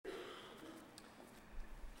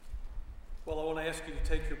Well, I want to ask you to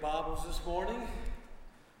take your Bibles this morning.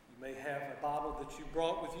 You may have a Bible that you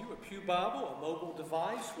brought with you, a pew Bible, a mobile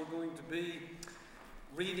device. We're going to be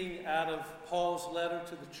reading out of Paul's letter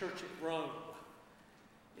to the church at Rome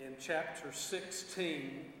in chapter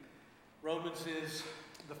 16. Romans is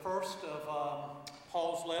the first of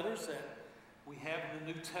Paul's letters that we have in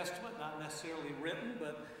the New Testament, not necessarily written,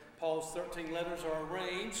 but Paul's 13 letters are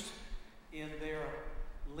arranged in their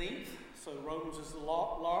length. So Romans is the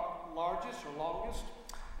largest or longest,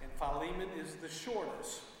 and Philemon is the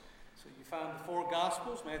shortest. So you find the four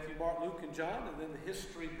Gospels, Matthew, Mark, Luke, and John, and then the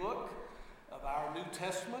history book of our New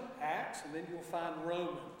Testament, Acts, and then you'll find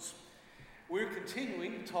Romans. We're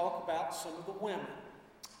continuing to talk about some of the women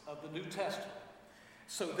of the New Testament.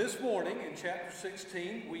 So this morning in chapter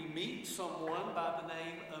 16, we meet someone by the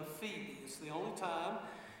name of Phoebe. It's the only time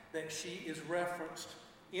that she is referenced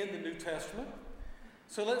in the New Testament.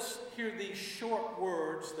 So let's hear these short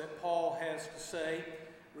words that Paul has to say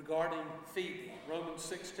regarding Phoebe. Romans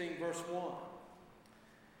 16, verse 1.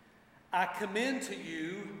 I commend to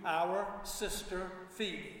you our sister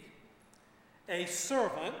Phoebe, a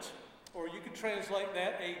servant, or you could translate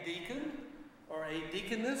that a deacon or a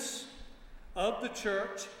deaconess of the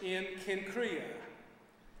church in Cenchrea.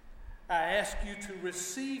 I ask you to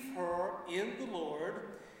receive her in the Lord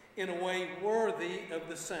in a way worthy of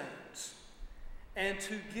the saints, and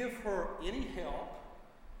to give her any help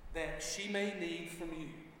that she may need from you.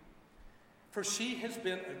 For she has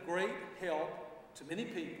been a great help to many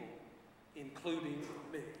people, including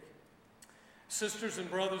me. Sisters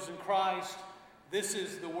and brothers in Christ, this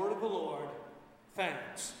is the word of the Lord.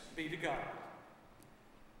 Thanks be to God.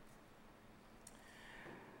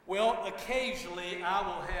 Well, occasionally I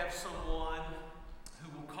will have someone who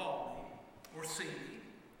will call me or see me,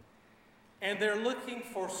 and they're looking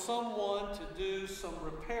for someone to do some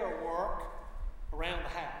repair work around the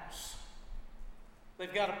house.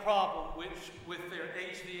 They've got a problem with their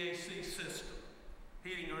HVAC system,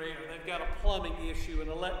 heating or air. They've got a plumbing issue, an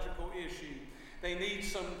electrical issue. They need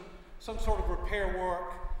some sort of repair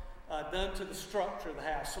work done to the structure of the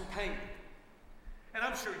house, some painting. And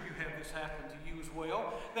I'm sure you have this happen to you as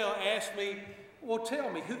well. They'll ask me, well, tell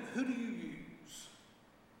me, who do you use?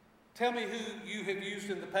 Tell me who you have used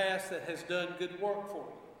in the past that has done good work for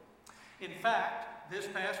you. In fact, this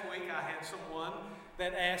past week I had someone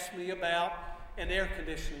that asked me about an air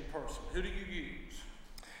conditioning person. Who do you use?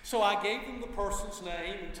 So I gave them the person's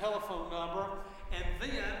name and telephone number, and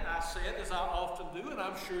then I said, as I often do, and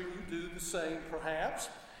I'm sure you do the same perhaps,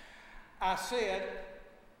 I said,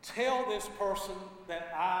 tell this person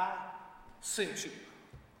that I sent you.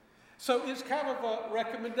 So it's kind of a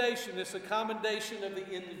recommendation. It's a commendation of the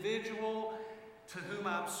individual to whom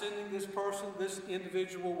I'm sending this person. This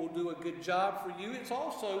individual will do a good job for you. It's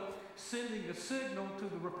also sending a signal to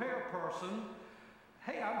the repair person,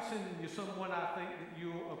 hey, I'm sending you someone I think that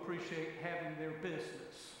you'll appreciate having their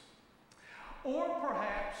business. Or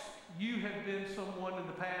perhaps you have been someone in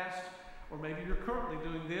the past, or maybe you're currently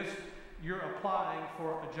doing this, you're applying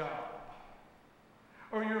for a job.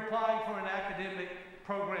 Or you're applying for an academic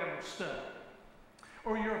program of study.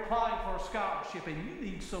 Or you're applying for a scholarship and you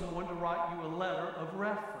need someone to write you a letter of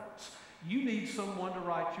reference. You need someone to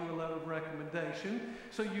write you a letter of recommendation.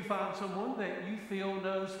 So you find someone that you feel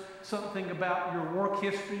knows something about your work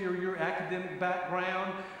history or your academic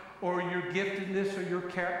background or your giftedness or your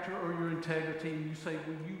character or your integrity, and you say,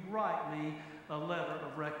 will you write me a letter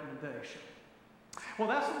of recommendation? Well,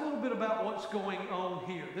 that's a little bit about what's going on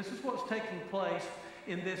here. This is what's taking place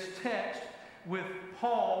in this text with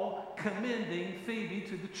Paul commending Phoebe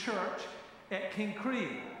to the church at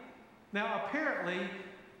Cenchrea. Now, apparently,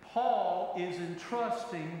 Paul is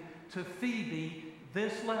entrusting to Phoebe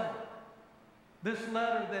this letter. This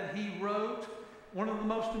letter that he wrote, one of the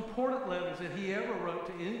most important letters that he ever wrote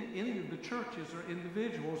to any of the churches or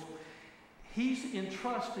individuals. He's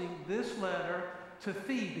entrusting this letter to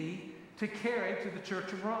Phoebe to carry to the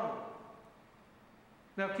church of Rome.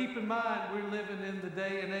 Now keep in mind, we're living in the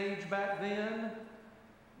day and age back then.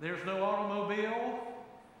 There's no automobile,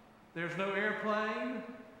 there's no airplane,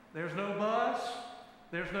 there's no bus,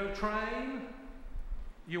 there's no train.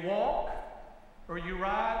 You walk or you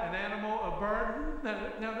ride an animal of burden.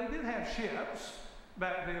 Now they did have ships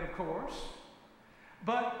back then, of course.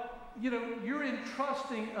 But, you're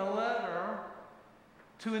entrusting a letter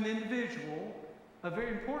to an individual, a very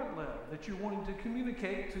important letter that you're wanting to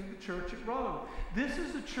communicate to the church at Rome. This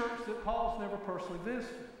is a church that Paul's never personally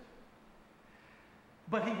visited.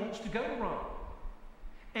 But he wants to go to Rome.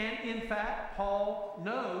 And in fact, Paul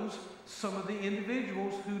knows some of the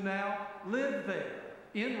individuals who now live there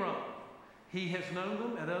in Rome. He has known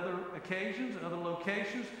them at other occasions, other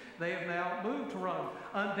locations. They have now moved to Rome.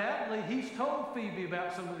 Undoubtedly, he's told Phoebe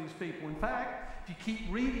about some of these people. In fact, if you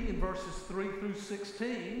keep reading in verses 3 through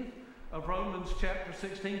 16 of Romans chapter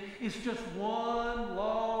 16, it's just one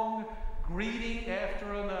long greeting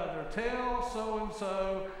after another. Tell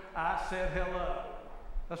so-and-so I said hello.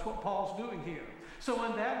 That's what Paul's doing here. So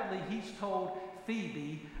undoubtedly, he's told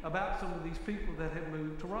Phoebe about some of these people that have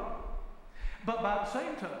moved to Rome. But by the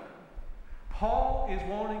same token, Paul is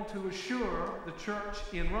wanting to assure the church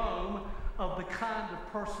in Rome of the kind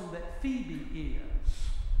of person that Phoebe is.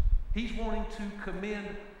 He's wanting to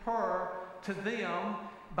commend her to them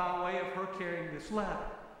by way of her carrying this letter.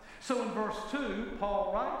 So in verse 2,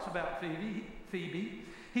 Paul writes about Phoebe.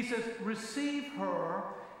 He says, receive her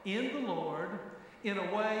in the Lord in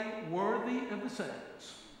a way worthy of the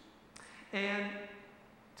saints, and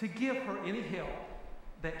to give her any help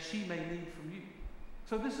that she may need from you.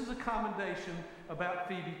 So this is a commendation about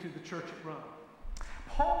Phoebe to the church at Rome.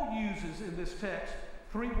 Paul uses in this text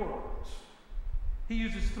 3 words. He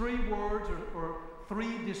uses 3 words or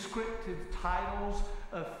 3 descriptive titles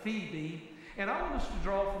of Phoebe. And I want us to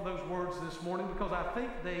draw from those words this morning because I think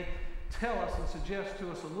they tell us and suggest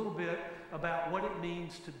to us a little bit about what it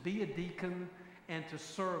means to be a deacon and to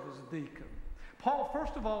serve as a deacon. Paul,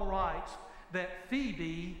 first of all, writes that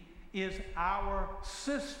Phoebe is our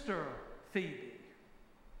sister Phoebe.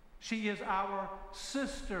 She is our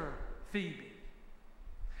sister Phoebe.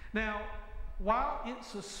 Now, while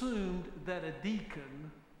it's assumed that a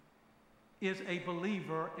deacon is a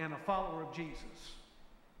believer and a follower of Jesus,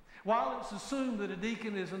 while it's assumed that a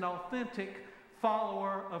deacon is an authentic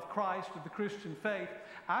follower of Christ, of the Christian faith,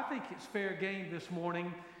 I think it's fair game this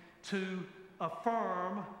morning to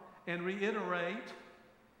affirm and reiterate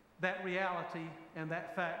that reality and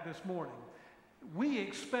that fact this morning. We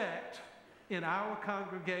expect in our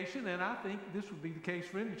congregation, and I think this would be the case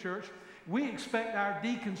for any church, we expect our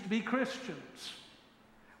deacons to be Christians.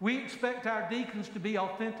 We expect our deacons to be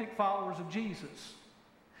authentic followers of Jesus.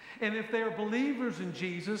 And if they're believers in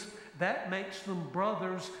Jesus, that makes them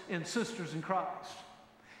brothers and sisters in Christ.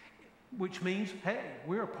 Which means, hey,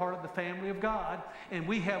 we're a part of the family of God, and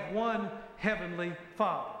we have one heavenly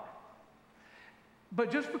Father. But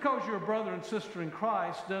just because you're a brother and sister in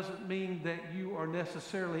Christ doesn't mean that you are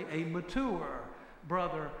necessarily a mature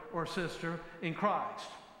brother or sister in Christ.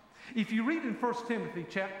 If you read in 1 Timothy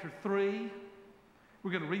chapter 3,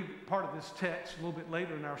 we're going to read part of this text a little bit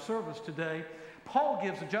later in our service today, Paul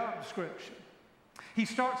gives a job description. He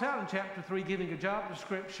starts out in chapter 3 giving a job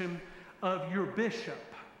description of your bishop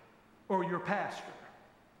or your pastor.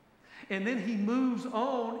 And then he moves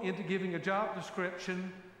on into giving a job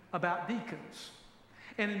description about deacons.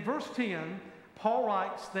 And in verse 10, Paul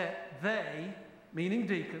writes that they, meaning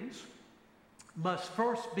deacons, must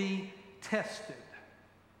first be tested.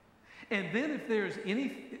 And then if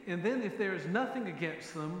there is nothing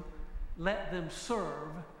against them, let them serve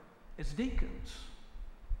as deacons.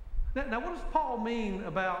 Now what does Paul mean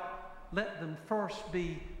about let them first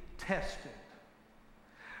be tested?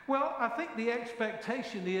 Well, I think the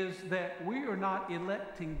expectation is that we are not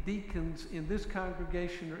electing deacons in this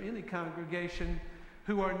congregation or any congregation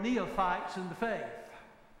who are neophytes in the faith.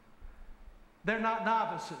 They're not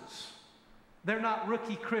novices. They're not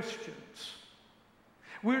rookie Christians.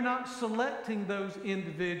 We're not selecting those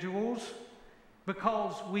individuals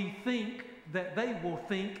because we think that they will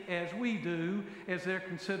think as we do as they're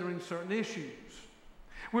considering certain issues.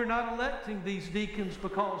 We're not electing these deacons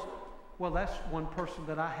because, well, that's one person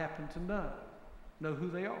that I happen to know who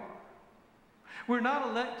they are. We're not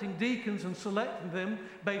electing deacons and selecting them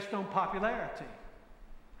based on popularity.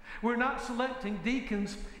 We're not selecting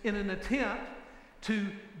deacons in an attempt to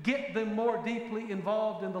get them more deeply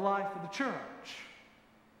involved in the life of the church.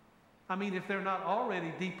 I mean, if they're not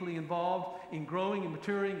already deeply involved in growing and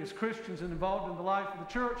maturing as Christians and involved in the life of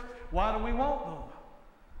the church, why do we want them?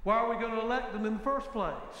 Why are we going to elect them in the first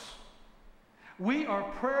place? We are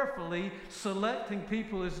prayerfully selecting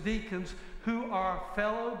people as deacons who are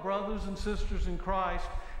fellow brothers and sisters in Christ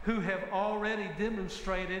who have already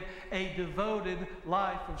demonstrated a devoted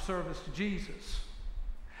life of service to Jesus.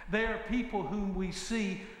 They are people whom we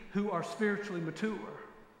see who are spiritually mature.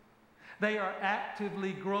 They are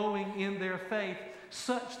actively growing in their faith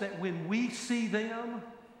such that when we see them,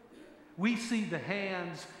 we see the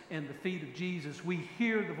hands and the feet of Jesus. We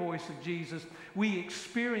hear the voice of Jesus. We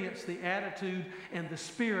experience the attitude and the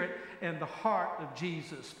spirit and the heart of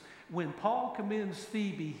Jesus. When Paul commends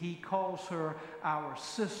Phoebe, he calls her our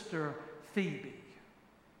sister Phoebe.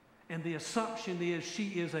 And the assumption is she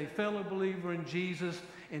is a fellow believer in Jesus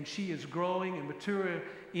and she is growing and maturing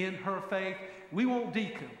in her faith. We want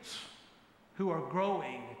deacons who are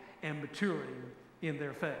growing and maturing in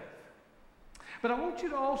their faith. But I want you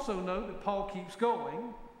to also know that Paul keeps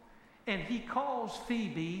going, and he calls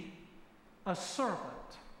Phoebe a servant,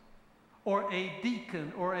 or a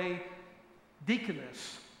deacon, or a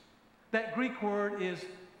deaconess. That Greek word is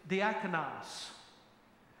diakonos.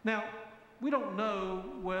 Now, we don't know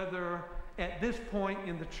whether at this point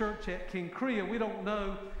in the church at Cenchrea, we don't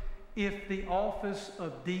know if the office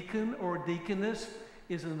of deacon or deaconess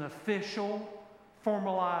is an official,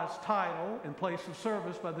 formalized title in place of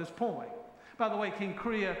service by this point. By the way,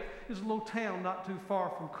 Cenchrea is a little town not too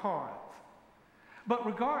far from Corinth. But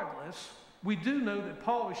regardless, we do know that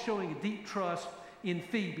Paul is showing a deep trust in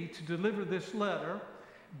Phoebe to deliver this letter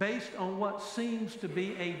based on what seems to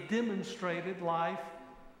be a demonstrated life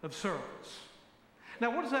of service.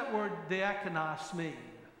 Now, what does that word diakonos mean?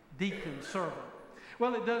 Deacon, servant.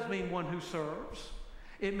 Well, it does mean one who serves.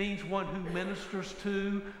 It means one who ministers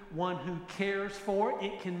to, one who cares for.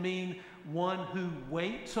 It can mean one who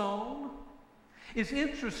waits on. It's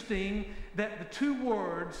interesting that the two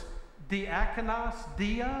words, diakonos,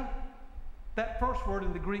 dia, that first word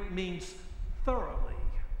in the Greek means thoroughly.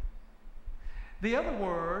 The other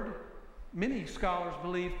word, many scholars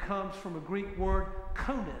believe, comes from a Greek word,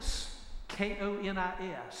 konis,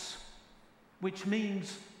 K-O-N-I-S, which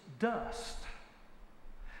means dust.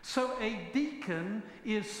 So a deacon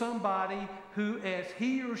is somebody who, as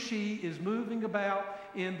he or she is moving about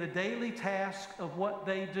in the daily task of what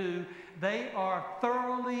they do, they are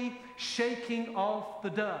thoroughly shaking off the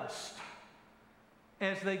dust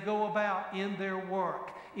as they go about in their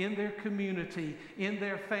work, in their community, in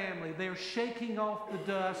their family. They're shaking off the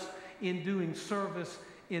dust in doing service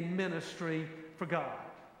in ministry for God.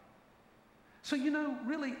 So,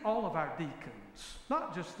 really all of our deacons,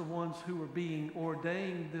 not just the ones who are being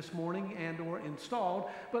ordained this morning and or installed,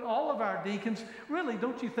 but all of our deacons, really,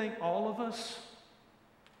 don't you think all of us,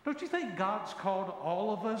 don't you think God's call to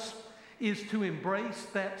all of us is to embrace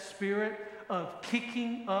that spirit of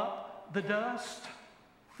kicking up the dust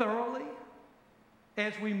thoroughly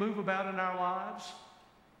as we move about in our lives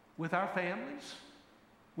with our families,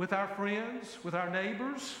 with our friends, with our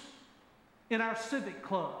neighbors, in our civic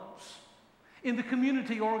clubs, in the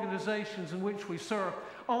community organizations in which we serve,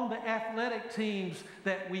 on the athletic teams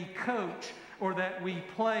that we coach or that we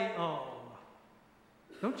play on?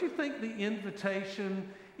 Don't you think the invitation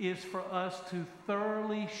is for us to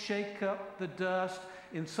thoroughly shake up the dust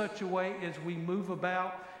in such a way as we move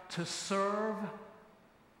about to serve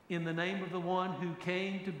in the name of the one who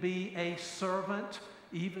came to be a servant,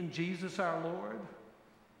 even Jesus our Lord?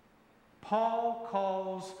 Paul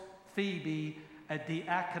calls Phoebe a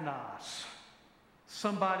diakonos,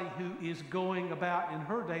 somebody who is going about in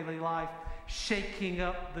her daily life shaking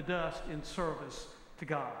up the dust in service to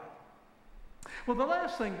God. Well, the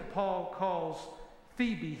last thing that Paul calls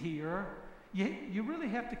Phoebe here, you really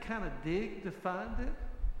have to kind of dig to find it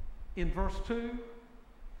in verse 2.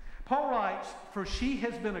 Paul writes, "For she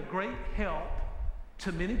has been a great help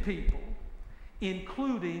to many people,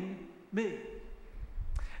 including me."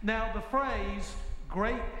 Now, the phrase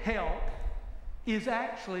great help is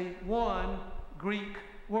actually one Greek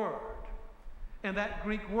word. And that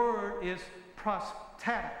Greek word is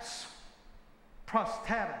prostatis.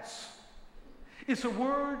 Prostatis. It's a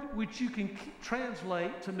word which you can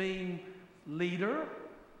translate to mean leader,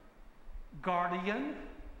 guardian,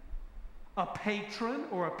 a patron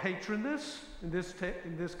or a patroness, in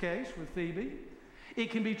this case with Phoebe. It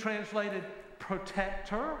can be translated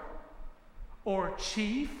protector or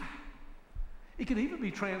chief. It can even be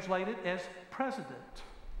translated as president.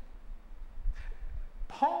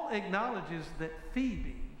 Paul acknowledges that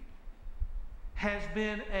Phoebe has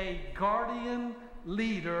been a guardian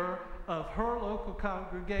leader of her local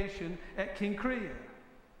congregation at Cenchrea.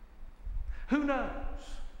 Who knows?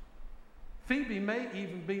 Phoebe may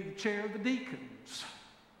even be the chair of the deacons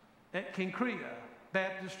at Cenchrea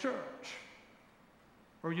Baptist Church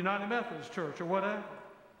or United Methodist Church or whatever.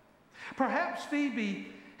 Perhaps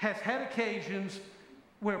Phoebe has had occasions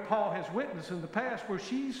where Paul has witnessed in the past where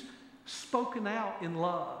she's spoken out in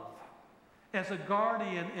love as a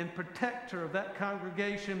guardian and protector of that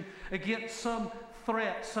congregation against some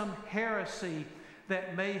threat, some heresy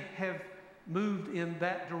that may have moved in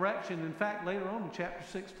that direction. In fact, later on in chapter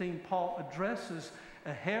 16, Paul addresses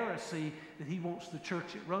a heresy that he wants the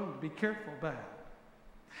church at Rome to be careful about.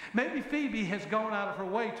 Maybe Phoebe has gone out of her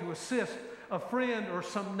way to assist a friend or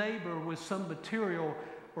some neighbor with some material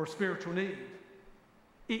or spiritual need.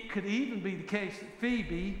 It could even be the case that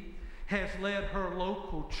Phoebe has led her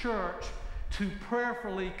local church to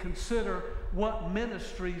prayerfully consider what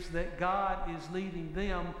ministries that God is leading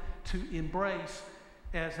them to embrace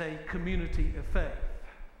as a community of faith.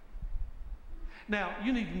 Now,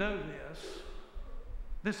 you need to know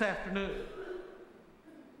this afternoon,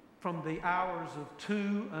 from the hours of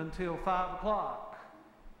 2 until 5 o'clock,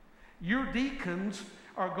 your deacons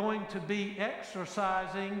are going to be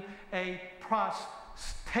exercising a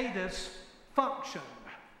prostatus function.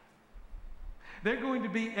 They're going to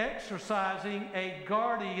be exercising a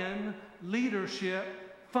guardian leadership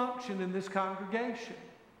function in this congregation.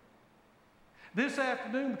 This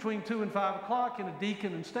afternoon, between 2 and 5 o'clock, in a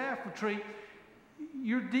deacon and staff retreat,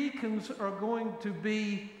 your deacons are going to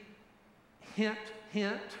be, hint,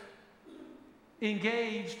 hint,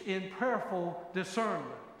 engaged in prayerful discernment.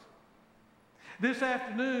 This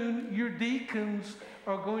afternoon, your deacons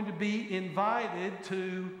are going to be invited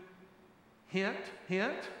to, hint,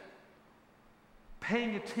 hint,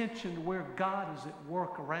 paying attention to where God is at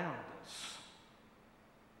work around us.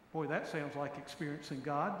 Boy, that sounds like experiencing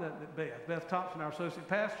God, doesn't it, Beth? Beth Thompson, our associate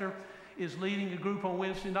pastor, is leading a group on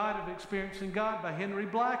Wednesday night of Experiencing God by Henry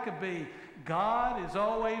Blackaby. God is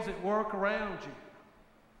always at work around you.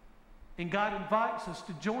 And God invites us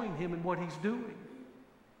to join him in what he's doing.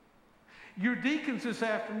 Your deacons this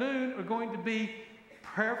afternoon are going to be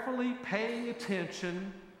prayerfully paying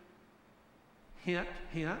attention, hint,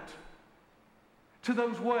 hint, to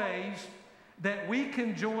those ways that we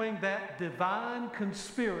can join that divine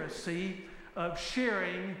conspiracy of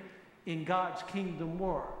sharing in God's kingdom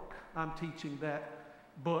work. I'm teaching that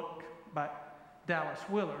book by Dallas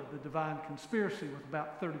Willard, The Divine Conspiracy, with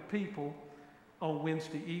about 30 people on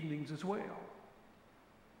Wednesday evenings as well.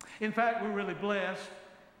 In fact, we're really blessed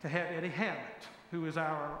to have Eddie Hammett, who is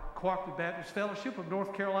our Cooperative Baptist Fellowship of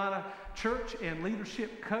North Carolina church and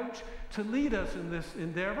leadership coach, to lead us in this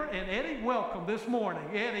endeavor. And Eddie, welcome this morning.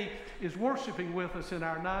 Eddie is worshiping with us in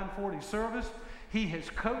our 9:40 service. He has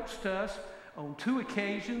coached us on 2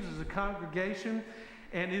 occasions as a congregation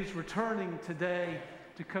and is returning today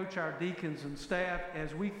to coach our deacons and staff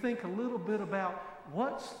as we think a little bit about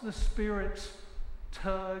what's the Spirit's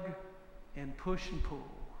tug and push and pull.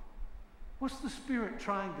 What's the Spirit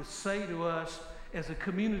trying to say to us as a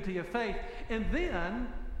community of faith? And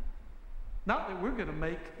then, not that we're going to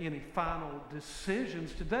make any final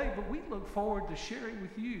decisions today, but we look forward to sharing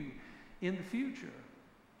with you in the future.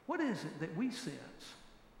 What is it that we sense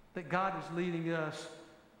that God is leading us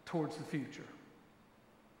towards the future?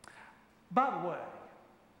 By the way,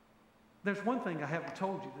 there's one thing I haven't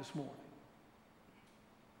told you this morning.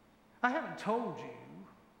 I haven't told you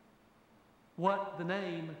what the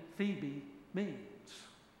name Phoebe means.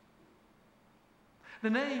 The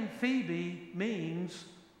name Phoebe means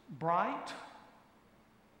bright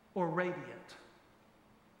or radiant.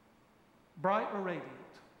 Bright or radiant.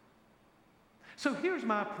 So here's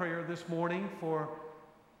my prayer this morning for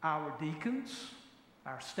our deacons,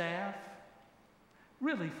 our staff,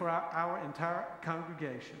 really for our entire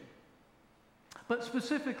congregation. But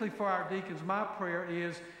specifically for our deacons, my prayer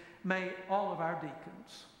is, may all of our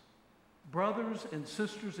deacons, brothers and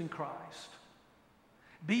sisters in Christ,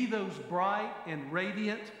 be those bright and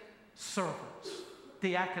radiant servants,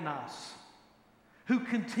 diakonos, who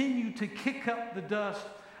continue to kick up the dust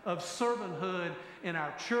of servanthood in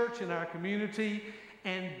our church, in our community,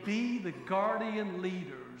 and be the guardian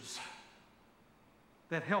leaders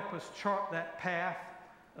that help us chart that path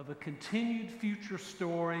of a continued future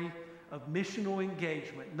story of missional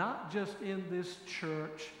engagement, not just in this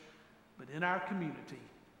church, but in our community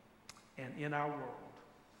and in our world.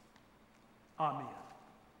 Amen.